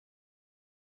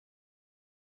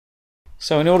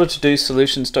So in order to do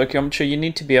solution stoichiometry, you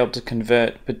need to be able to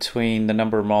convert between the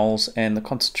number of moles and the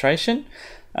concentration.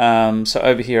 So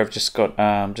over here I've just got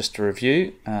just a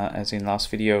review, as in last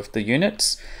video, of the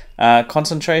units.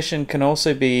 Concentration can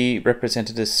also be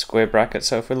represented as square brackets.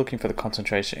 So if we're looking for the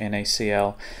concentration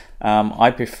NaCl, I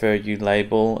prefer you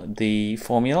label the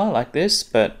formula like this,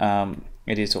 but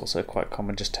it is also quite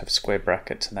common just to have square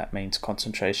brackets, and that means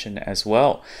concentration as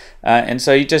well. And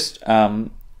so you just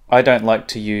I don't like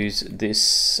to use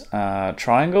this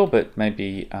triangle, but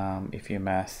maybe if your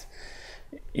math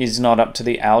is not up to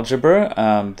the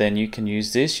algebra, then you can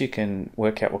use this. You can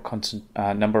work out what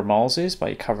number of moles is, but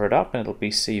you cover it up and it'll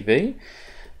be CV,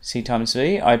 C times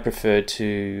V. I prefer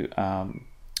to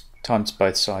times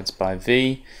both sides by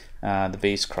V. The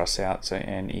V's cross out, so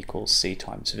N equals C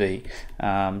times V.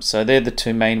 So they're the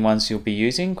two main ones you'll be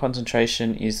using.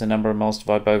 Concentration is the number of moles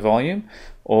divided by volume,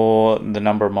 or the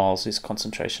number of moles is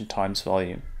concentration times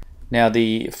volume. Now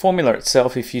the formula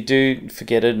itself, if you do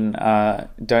forget it and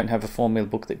don't have a formula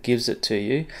book that gives it to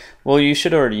you, well, you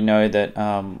should already know that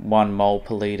 1 mole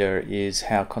per liter is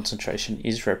how concentration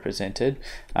is represented,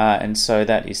 and so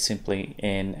that is simply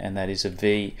N, and that is a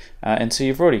V, and so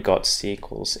you've already got C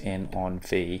equals N on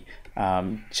V,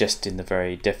 just in the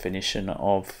very definition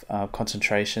of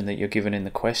concentration that you're given in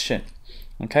the question.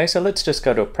 Okay, so let's just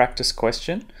go to a practice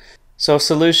question. So a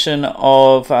solution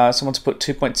of, someone's put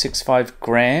 2.65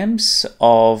 grams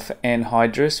of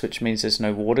anhydrous, which means there's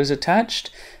no waters attached.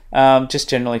 Just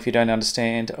generally, if you don't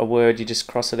understand a word, you just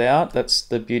cross it out. That's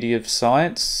the beauty of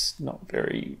science, not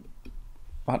very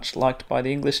much liked by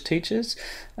the English teachers.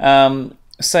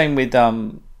 Same with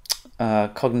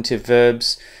cognitive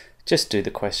verbs. Just do the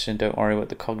question, don't worry what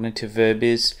the cognitive verb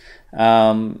is.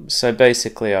 So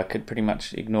basically I could pretty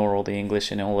much ignore all the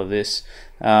English in all of this.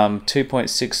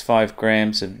 2.65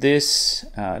 grams of this,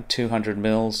 200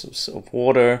 mils of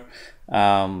water.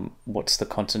 What's the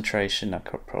concentration? I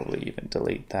could probably even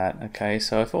delete that. Okay,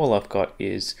 so if all I've got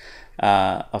is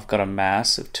I've got a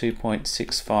mass of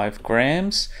 2.65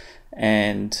 grams,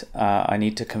 and I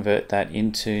need to convert that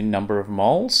into number of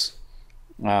moles.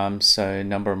 So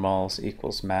number of moles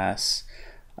equals mass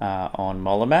on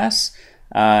molar mass,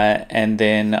 and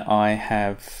then I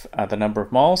have the number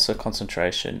of moles, so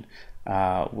concentration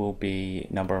will be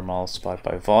number of moles divided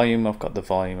by volume. I've got the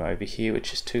volume over here,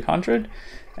 which is 200,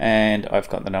 and I've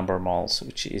got the number of moles,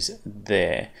 which is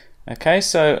there. Okay,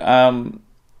 so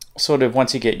sort of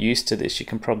once you get used to this, you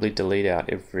can probably delete out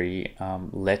every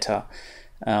letter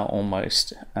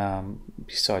almost,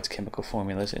 besides chemical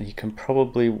formulas, and you can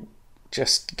probably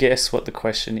just guess what the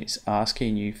question is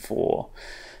asking you for,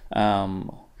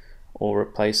 or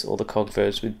replace all the cog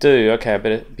verbs with do. Okay, I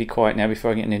better be quiet now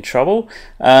before I get in trouble.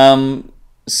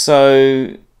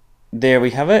 So there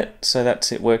we have it. So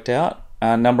that's it worked out.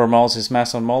 Number of moles is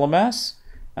mass on molar mass,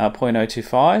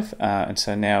 0.025, and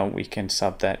so now we can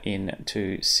sub that in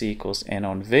to C equals N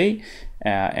on V,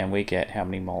 and we get how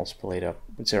many moles per liter?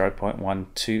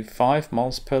 0.125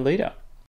 moles per liter.